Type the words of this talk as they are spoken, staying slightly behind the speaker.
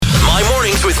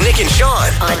with Nick and Sean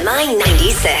on My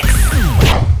 96.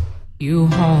 You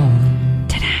home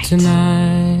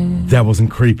tonight. That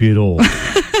wasn't creepy at all.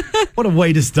 What a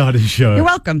way to start a show. You're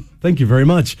welcome. Thank you very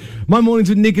much. My mornings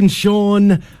with Nick and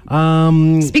Sean.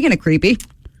 Speaking of creepy.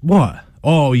 What?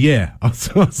 Oh, yeah. I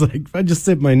was like, I just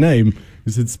said my name. I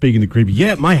said, speaking of creepy.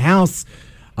 Yeah, my house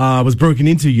was broken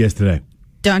into yesterday.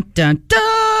 Dun, dun, dun.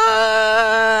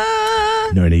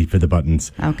 No need for the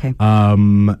buttons. Okay.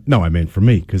 No, I meant for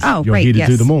me, because you're here to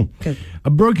do them all. Good.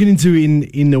 Broken into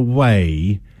in a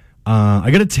way.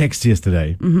 I got a text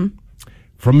yesterday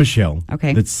from Michelle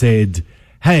that said,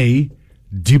 hey,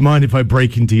 do you mind if I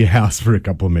break into your house for a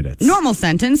couple of minutes? Normal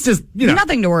sentence. Just,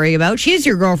 nothing to worry about. She's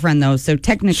your girlfriend, though, so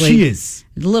technically she is.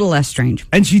 A little less strange.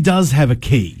 And she does have a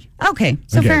key. Okay,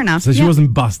 so fair enough. So she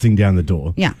wasn't busting down the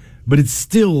door. Yeah. But it's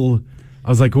still, I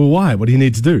was like, well, why? What do you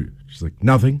need to do? She's like,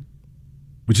 nothing.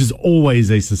 Which is always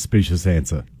a suspicious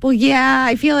answer. Well, yeah,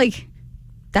 I feel like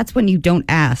that's when you don't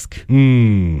ask.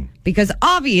 Because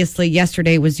obviously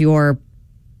yesterday was your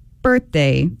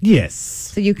birthday. Yes.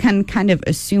 So you can kind of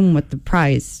assume what the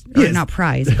prize, or not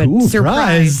prize, but Ooh,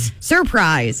 surprise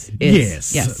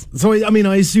is. Yes. So, I mean,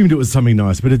 I assumed it was something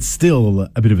nice, but it's still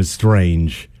a bit of a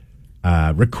strange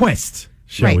request,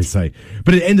 shall we say.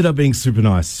 But it ended up being super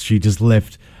nice. She just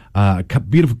left a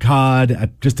beautiful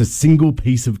card, just a single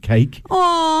piece of cake.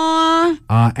 Aww.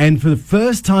 And for the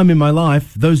first time in my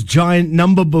life, those giant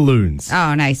number balloons.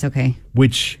 Oh, nice. Okay.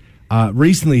 Which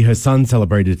recently her son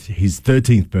celebrated his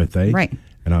 13th birthday. Right.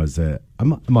 And I was, I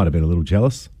might have been a little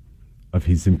jealous of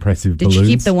his impressive balloons. Did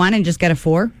she keep the one and just get a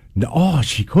 4? No,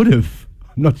 she could have.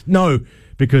 No,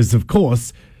 because of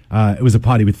course it was a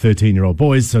party with 13-year-old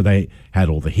boys, so they had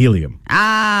all the helium.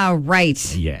 Ah,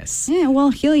 right. Yes. Yeah, well,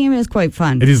 helium is quite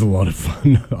fun. It is a lot of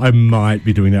fun. I might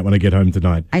be doing that when I get home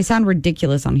tonight. I sound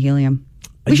ridiculous on helium.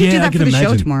 We should do that for the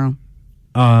show tomorrow.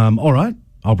 All right.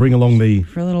 I'll bring along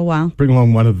for a little while. Bring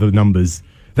along one of the numbers.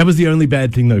 That was the only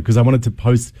bad thing, though, because I wanted to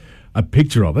post a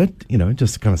picture of it,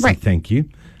 just to kind of say thank you,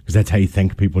 because that's how you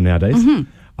thank people nowadays.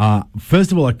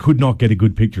 First of all, I could not get a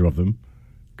good picture of them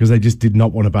because they just did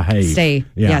not want to behave.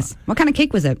 Yes. What kind of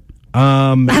cake was it?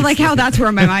 I like how that's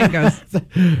where my mind goes.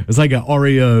 It's like an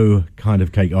Oreo kind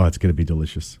of cake. Oh, it's going to be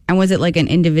delicious. And was it like an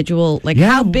individual,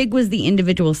 how big was the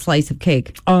individual slice of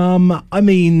cake? I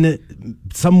mean,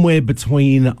 somewhere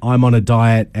between I'm on a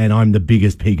diet and I'm the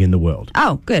biggest pig in the world.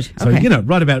 Oh, good. So, okay.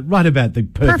 right about the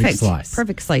perfect slice.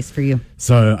 Perfect slice for you.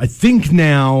 So I think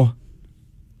now,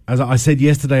 as I said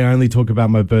yesterday, I only talk about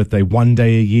my birthday one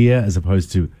day a year as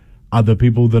opposed to other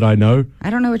people that I know. I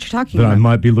don't know what you're talking that about. I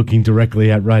might be looking directly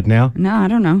at right now. No, I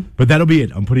don't know. But that'll be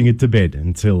it. I'm putting it to bed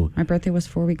until... My birthday was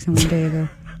 4 weeks and 1 day ago.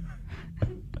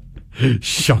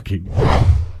 Shocking.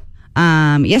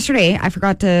 Yesterday, I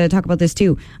forgot to talk about this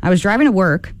too. I was driving to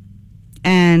work,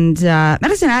 and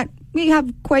Medicine Hat, we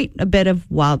have quite a bit of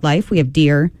wildlife. We have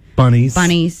deer. Bunnies.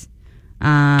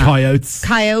 Coyotes.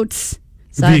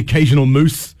 So the occasional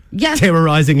moose. Yes.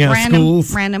 Terrorizing our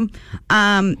schools. Random.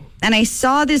 And I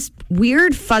saw this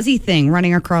weird fuzzy thing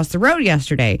running across the road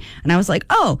yesterday. And I was like,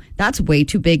 oh, that's way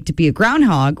too big to be a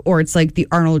groundhog. Or it's like the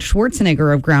Arnold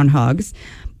Schwarzenegger of groundhogs.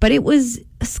 But it was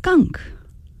a skunk.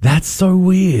 That's so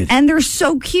weird. And they're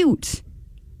so cute.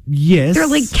 Yes. They're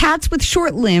like cats with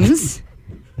short limbs.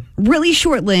 Really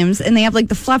short limbs. And they have like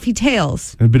the fluffy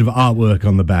tails. And a bit of artwork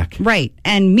on the back. Right.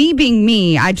 And me being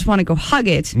me, I just want to go hug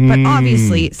it. But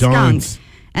obviously, skunk.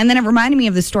 And then it reminded me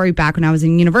of the story back when I was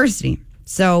in university.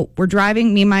 So we're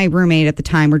driving, me and my roommate at the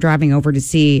time, we're driving over to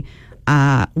see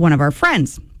one of our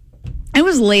friends. It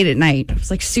was late at night. It was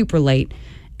like super late.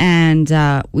 And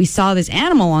we saw this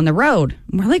animal on the road.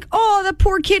 And we're like, oh, the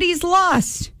poor kitty's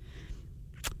lost.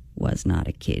 Was not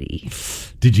a kitty.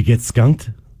 Did you get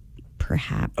skunked?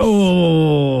 Perhaps.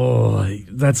 Oh,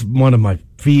 that's one of my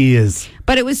fears.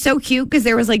 But it was so cute because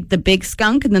there was like the big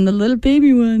skunk and then the little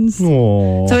baby ones.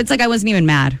 Aww. So it's like I wasn't even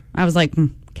mad. I was like,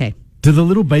 okay. Do the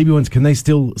little baby ones, can they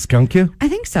still skunk you? I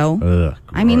think so. Ugh,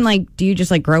 I mean, like, do you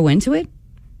just like grow into it?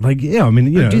 Like, yeah, I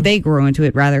mean, or do they grow into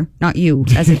it, rather? Not you,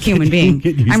 as a human being.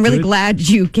 I'm really glad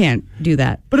you can't do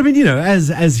that. But I mean,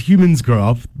 as humans grow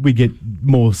up, we get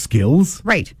more skills.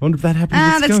 Right. I wonder if that happens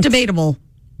with that's skunks. debatable.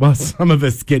 Well, some of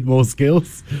us get more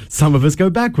skills. Some of us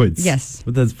go backwards. Yes.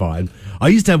 But that's fine. I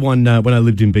used to have one when I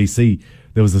lived in BC.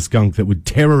 There was a skunk that would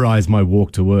terrorize my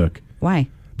walk to work. Why?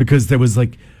 Because there was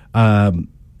like, I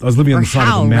was living on the side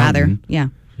of a mountain. Rather. Yeah.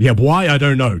 Yeah, why? I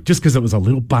don't know. Just because it was a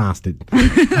little bastard.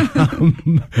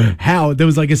 How? There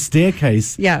was like a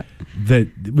staircase. Yeah. That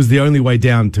was the only way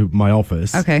down to my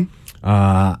office. Okay.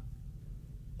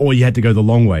 Or you had to go the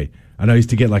long way. And I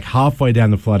used to get like halfway down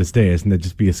the flight of stairs and there'd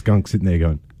just be a skunk sitting there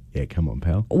going, Yeah, come on,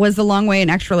 pal. Was the long way an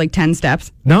extra 10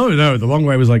 steps? No, the long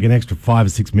way was an extra 5 or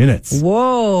 6 minutes.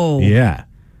 Whoa. Yeah.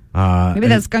 Maybe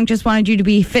that skunk just wanted you to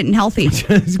be fit and healthy.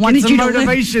 Wanted you to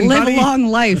live a long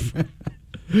life.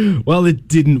 Well, it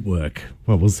didn't work.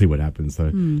 Well, we'll see what happens,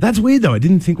 though. That's weird, though. I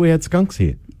didn't think we had skunks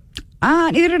here.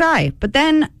 Neither did I. But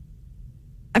then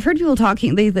I've heard people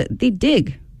talking, they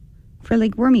dig for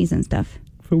wormies and stuff.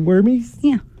 For wormies?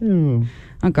 Yeah.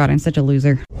 Oh, God, I'm such a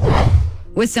loser.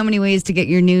 With so many ways to get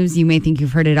your news, you may think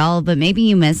you've heard it all, but maybe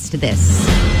you missed this.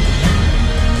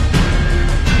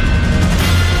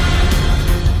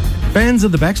 Fans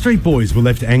of the Backstreet Boys were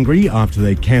left angry after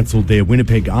they cancelled their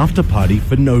Winnipeg after party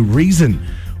for no reason.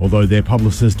 Although their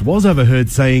publicist was overheard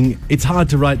saying it's hard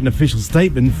to write an official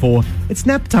statement for it's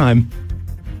nap time.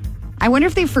 I wonder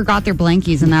if they forgot their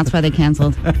blankies and that's why they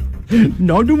cancelled.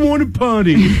 No, I don't want to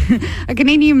party. A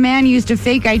Canadian man used a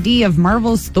fake ID of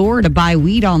Marvel's Thor to buy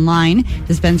weed online.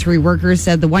 Dispensary workers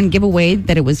said the one giveaway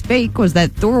that it was fake was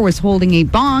that Thor was holding a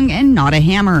bong and not a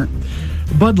hammer.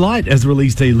 Bud Light has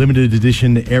released a limited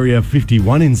edition Area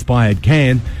 51 inspired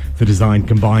can. The design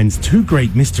combines two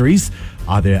great mysteries.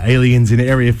 Are there aliens in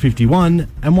Area 51?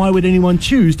 And why would anyone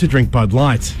choose to drink Bud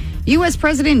Light? U.S.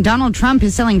 President Donald Trump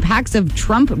is selling packs of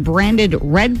Trump-branded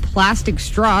red plastic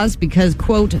straws because,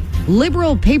 quote,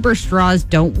 liberal paper straws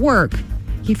don't work.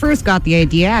 He first got the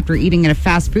idea after eating at a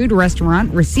fast food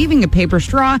restaurant, receiving a paper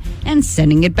straw, and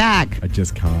sending it back. I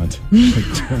just can't.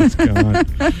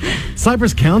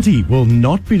 Cypress County will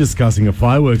not be discussing a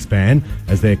fireworks ban,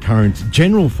 as their current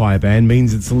general fire ban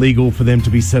means it's illegal for them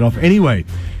to be set off anyway.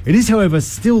 It is, however,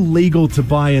 still legal to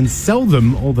buy and sell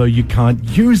them, although you can't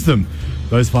use them.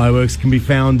 Those fireworks can be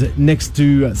found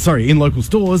in local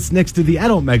stores next to the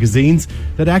adult magazines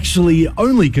that actually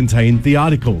only contain the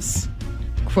articles.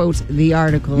 Quote, the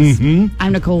articles.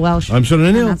 I'm Nicole Welsh. I'm Sean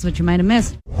O'Neill. And that's what you might have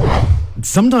missed.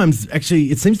 Sometimes,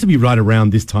 actually, it seems to be right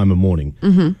around this time of morning.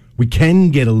 We can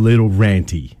get a little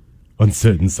ranty on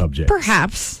certain subjects.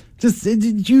 Perhaps.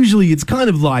 Usually it's kind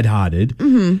of lighthearted.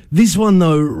 This one,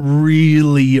 though,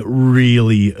 really,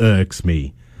 really irks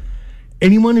me.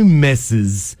 Anyone who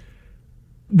messes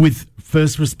with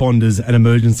first responders and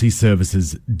emergency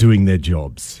services doing their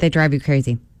jobs. They drive you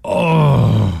crazy.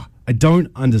 Oh, I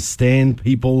don't understand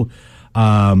people.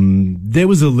 There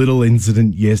was a little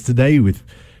incident yesterday with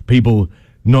people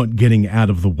not getting out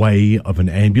of the way of an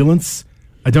ambulance.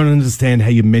 I don't understand how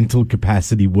your mental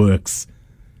capacity works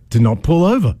to not pull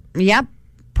over. Yep.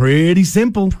 Pretty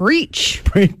simple. Preach.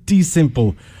 Pretty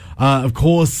simple. Of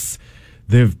course,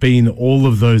 there have been all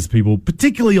of those people,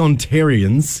 particularly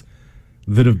Ontarians,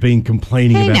 that have been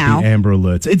complaining about the Amber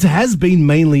Alerts. It has been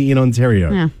mainly in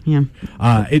Ontario. Yeah.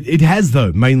 It has,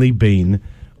 though, mainly been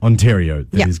Ontario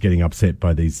that is getting upset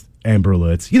by these Amber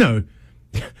Alerts.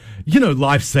 You know,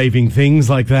 life-saving things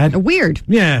like that. Weird.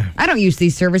 Yeah. I don't use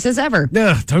these services ever.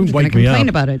 Don't wake me up. Complain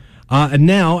about it. And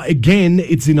now, again,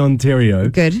 it's in Ontario.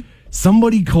 Good.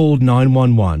 Somebody called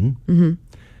 911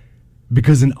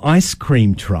 because an ice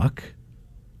cream truck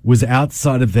was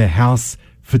outside of their house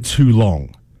for too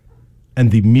long. And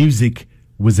the music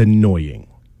was annoying.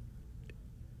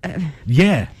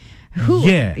 Yeah.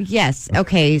 Yeah. Yes.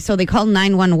 Okay. So they called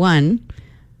 911.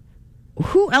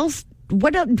 Who else?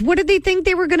 What did they think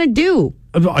they were going to do?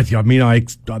 I mean, I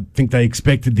think they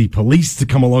expected the police to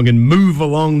come along and move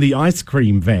along the ice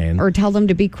cream van. Or tell them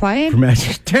to be quiet?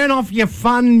 Turn off your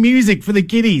fun music for the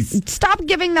kiddies. Stop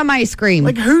giving them ice cream.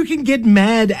 Who can get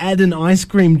mad at an ice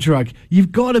cream truck?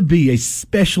 You've got to be a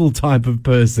special type of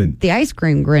person. The ice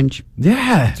cream Grinch.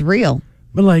 Yeah. It's real.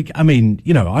 But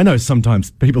I know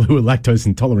sometimes people who are lactose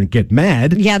intolerant get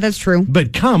mad. Yeah, that's true.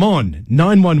 But come on,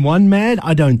 911 mad?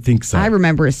 I don't think so. I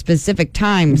remember a specific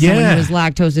time someone who was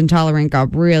lactose intolerant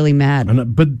got really mad.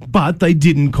 But they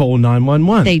didn't call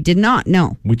 911. They did not,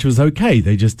 no. Which was okay.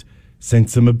 They just sent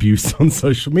some abuse on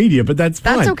social media, but that's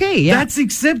fine. That's okay, yeah. That's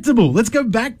acceptable. Let's go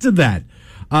back to that.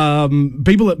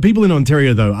 People in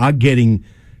Ontario, though, are getting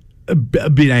a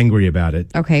bit angry about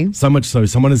it. Okay. So much so,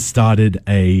 someone has started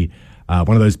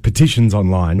one of those petitions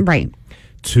online, right,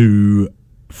 to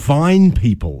fine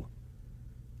people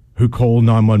who call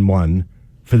 911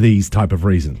 for these type of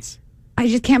reasons. I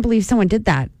just can't believe someone did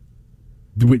that.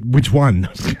 Which one?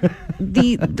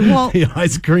 The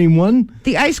ice cream one?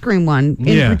 The ice cream one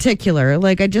in particular.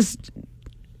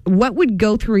 What would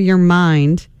go through your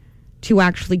mind to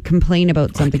actually complain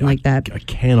about something like that? I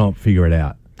cannot figure it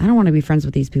out. I don't want to be friends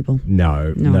with these people.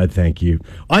 No, thank you.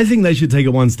 I think they should take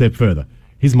it one step further.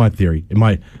 Here's my theory. In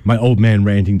my old man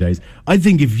ranting days, I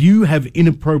think if you have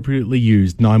inappropriately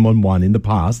used 911 in the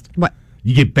past,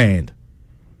 you get banned.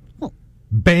 Well,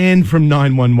 banned from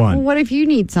 911. Well, what if you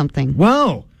need something?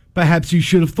 Well, perhaps you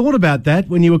should have thought about that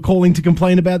when you were calling to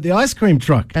complain about the ice cream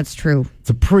truck. That's true. It's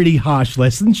a pretty harsh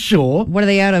lesson, sure. What are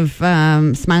they out of?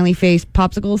 Smiley face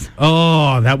popsicles?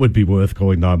 Oh, that would be worth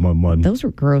calling 911. Those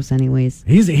were gross anyways.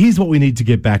 Here's what we need to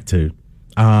get back to.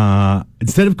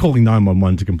 Instead of calling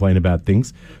 911 to complain about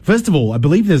things, first of all, I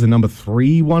believe there's a number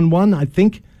 311, I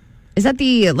think. Is that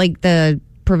the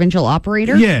provincial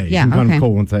operator? Yeah, you can kind of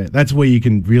call and say that's where you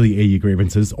can really air your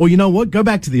grievances. Or you know what? Go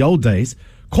back to the old days.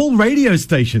 Call radio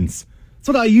stations. That's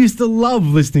what I used to love,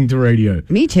 listening to radio.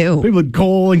 Me too. People would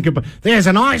call and complain, there's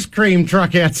an ice cream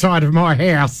truck outside of my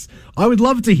house. I would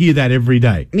love to hear that every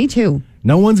day. Me too.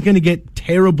 No one's going to get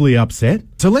terribly upset.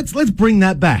 So let's bring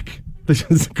that back.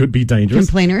 This could be dangerous.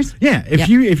 Complainers? Yeah.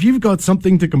 If you've got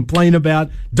something to complain about,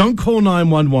 don't call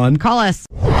 911. Call us.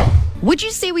 Would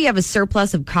you say we have a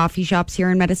surplus of coffee shops here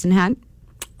in Medicine Hat?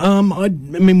 I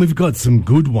mean, we've got some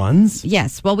good ones.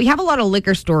 Yes. Well, we have a lot of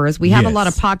liquor stores. We have a lot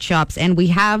of pot shops, and we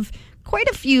have quite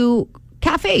a few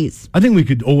cafes. I think we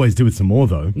could always do with some more,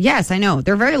 though. Yes, I know.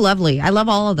 They're very lovely. I love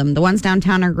all of them. The ones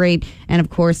downtown are great, and of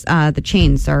course, the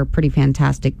chains are pretty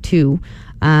fantastic too.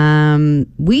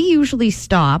 We usually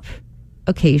stop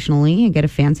occasionally and get a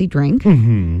fancy drink.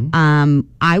 Mm-hmm.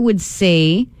 I would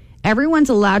say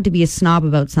everyone's allowed to be a snob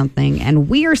about something, and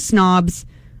we are snobs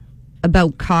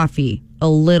about coffee a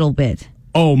little bit.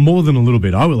 Oh, more than a little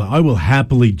bit. I will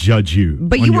happily judge you.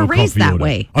 But on you your were raised coffee that order.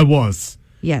 way. I was.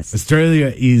 Yes.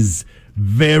 Australia is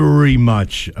very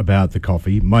much about the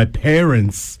coffee. My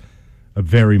parents are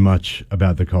very much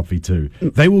about the coffee too.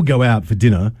 They will go out for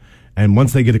dinner, and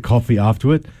once they get a coffee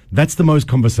after it, that's the most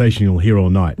conversation you'll hear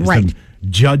all night. It's right. them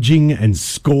judging and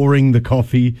scoring the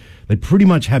coffee. They pretty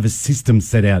much have a system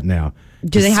set out now.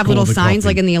 Do they have little signs coffee.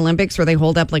 like in the Olympics where they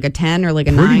hold up like a 10 or like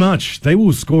a 9? Pretty much. They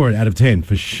will score it out of 10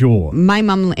 for sure. My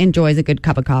mom enjoys a good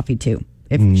cup of coffee too.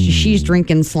 If she's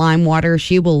drinking slime water,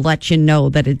 she will let you know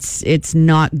that it's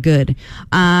not good.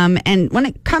 And when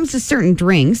it comes to certain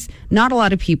drinks, not a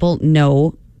lot of people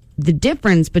know the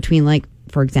difference between, like,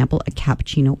 for example, a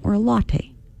cappuccino or a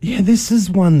latte. Yeah, this is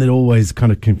one that always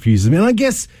kind of confuses me. And I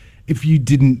guess if you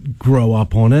didn't grow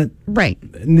up on it. Right.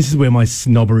 And this is where my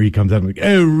snobbery comes out. I'm like,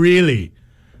 oh, really?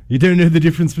 You don't know the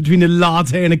difference between a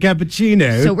latte and a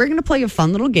cappuccino? So we're going to play a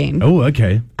fun little game. Oh,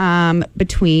 okay.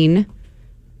 Between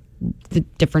the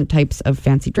different types of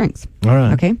fancy drinks. All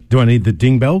right. Okay. Do I need the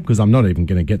ding bell? Because I'm not even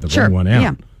going to get the wrong one out.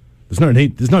 Yeah. There's no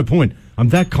need. There's no point. I'm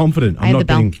that confident.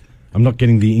 I'm not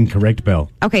getting the incorrect bell.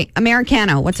 Okay.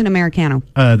 Americano. What's an Americano?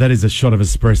 That is a shot of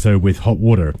espresso with hot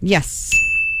water. Yes.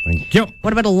 Thank you.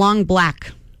 What about a long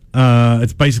black?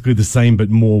 It's basically the same but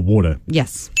more water.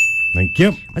 Yes. Thank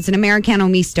you. What's an Americano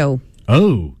misto?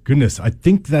 Oh, goodness. I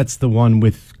think that's the one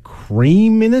with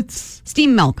cream in it.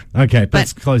 Steamed milk. Okay,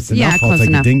 that's close enough. Yeah, I'll take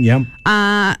enough. a ding,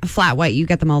 yeah. Flat white. You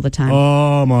get them all the time.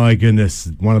 Oh, my goodness.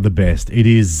 One of the best. It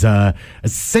is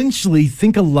essentially,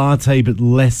 think a latte but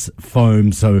less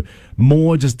foam. So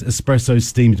more just espresso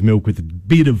steamed milk with a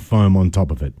bit of foam on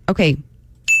top of it. Okay.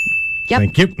 Yep.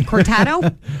 Thank you.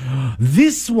 Cortado?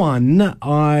 This one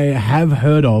I have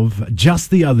heard of just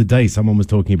the other day. Someone was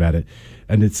talking about it.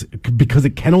 And it's because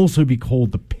it can also be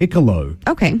called the piccolo.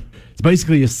 Okay. It's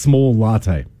basically a small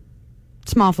latte.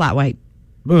 Small flat white.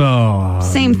 Oh,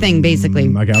 Same thing, basically.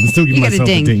 Okay, I'm still giving myself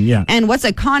a ding. Yeah. And what's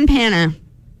a con panna?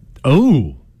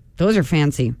 Oh. Those are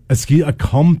fancy. Excuse, a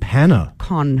companna.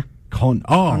 Con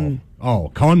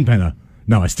panna.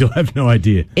 No, I still have no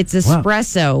idea. It's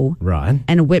espresso right,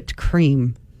 and whipped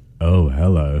cream. Oh,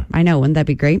 hello. I know. Wouldn't that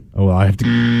be great? Oh, well, I have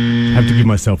to give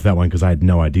myself that one because I had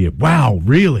no idea. Wow,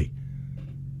 really?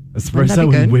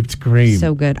 Espresso and whipped cream.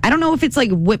 So good. I don't know if it's like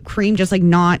whipped cream, just like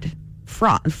not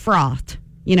frothed,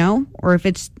 you know? Or if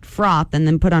it's frothed and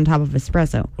then put on top of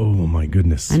espresso. Oh, my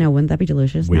goodness. I know. Wouldn't that be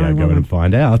delicious? We are going to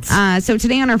find out. So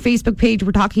today on our Facebook page,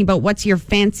 we're talking about what's your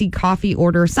fancy coffee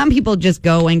order. Some people just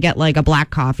go and get like a black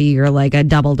coffee or like a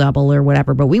double or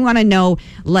whatever. But we want to know,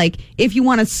 like, if you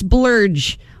want to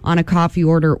splurge on a coffee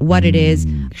order, what it is.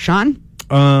 Sean?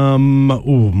 Oh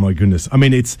my goodness. I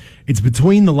mean, it's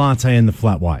between the latte and the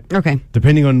flat white. Okay.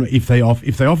 Depending on if they offer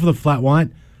the flat white,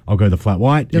 I'll go the flat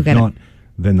white. If not,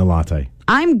 then the latte.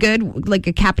 I'm good like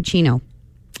a cappuccino.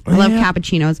 I love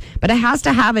cappuccinos, but it has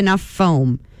to have enough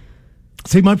foam.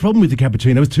 See, my problem with the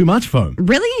cappuccino is too much foam.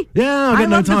 Really? Yeah, I've got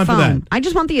no time for that. I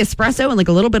just want the espresso and like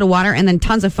a little bit of water and then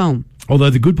tons of foam.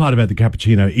 Although the good part about the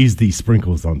cappuccino is the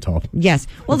sprinkles on top. Yes.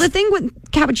 Well, the thing with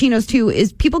cappuccinos, too,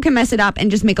 is people can mess it up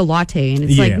and just make a latte. And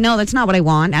it's like, no, that's not what I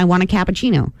want. I want a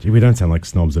cappuccino. Gee, we don't sound like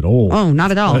snobs at all. Oh, not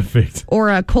at all. Perfect. Or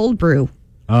a cold brew.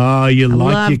 Oh, you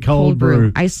like your cold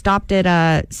brew. I stopped at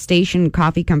a station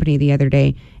coffee company the other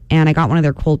day, and I got one of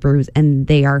their cold brews, and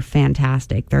they are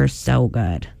fantastic. They're so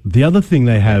good. The other thing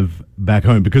they have back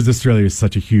home, because Australia is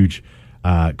such a huge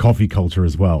coffee culture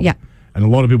as well. Yeah. And a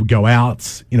lot of people go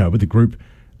out, with the group,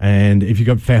 and if you've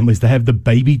got families, they have the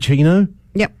baby chino.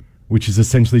 Yep. Which is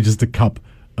essentially just a cup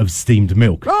of steamed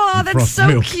milk. Oh, that's so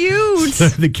milk. cute. So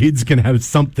the kids can have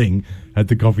something at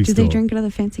the coffee store. Do they drink it out of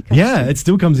the fancy cups? Yeah, it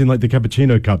still comes in like the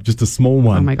cappuccino cup, just a small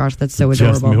one. Oh my gosh, that's so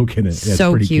adorable. Just milk in it. Yeah,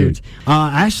 so it's pretty cute.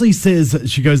 Ashley says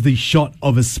she goes the shot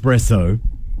of espresso.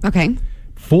 Okay.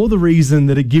 For the reason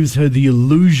that it gives her the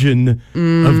illusion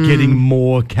of getting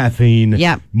more caffeine,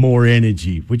 more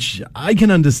energy, which I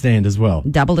can understand as well.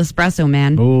 Double espresso,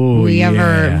 man. Oh, we have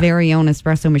our very own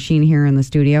espresso machine here in the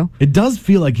studio. It does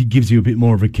feel like it gives you a bit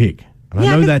more of a kick. And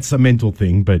I know that's a mental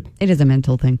thing, but... It is a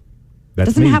mental thing.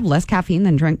 Doesn't it have less caffeine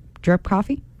than drip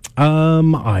coffee?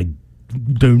 I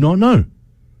do not know.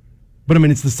 But I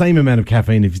mean, it's the same amount of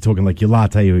caffeine if you're talking like your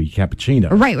latte or your cappuccino.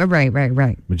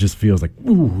 Right. It just feels like,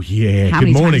 ooh, yeah, How good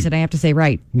many morning. times did I have to say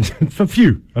right? A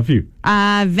few.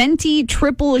 Venti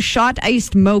triple shot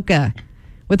iced mocha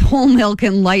with whole milk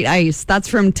and light ice. That's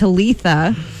from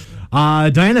Talitha.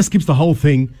 Diana skips the whole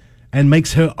thing and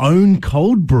makes her own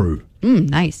cold brew.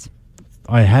 Nice.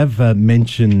 I have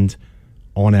mentioned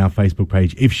on our Facebook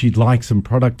page if she'd like some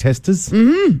product testers.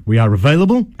 We are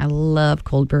available. I love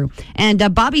cold brew.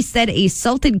 And Bobby said a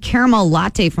salted caramel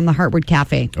latte from the Heartwood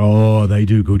Cafe. Oh, they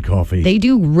do good coffee. They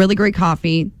do really great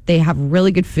coffee. They have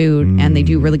really good food, and they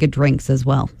do really good drinks as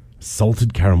well.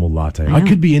 Salted caramel latte. I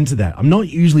could be into that. I'm not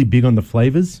usually big on the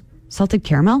flavors. Salted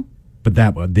caramel? But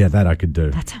that I could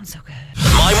do. That sounds so good.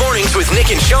 My mornings with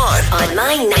Nick and Sean on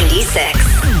My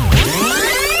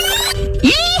 96.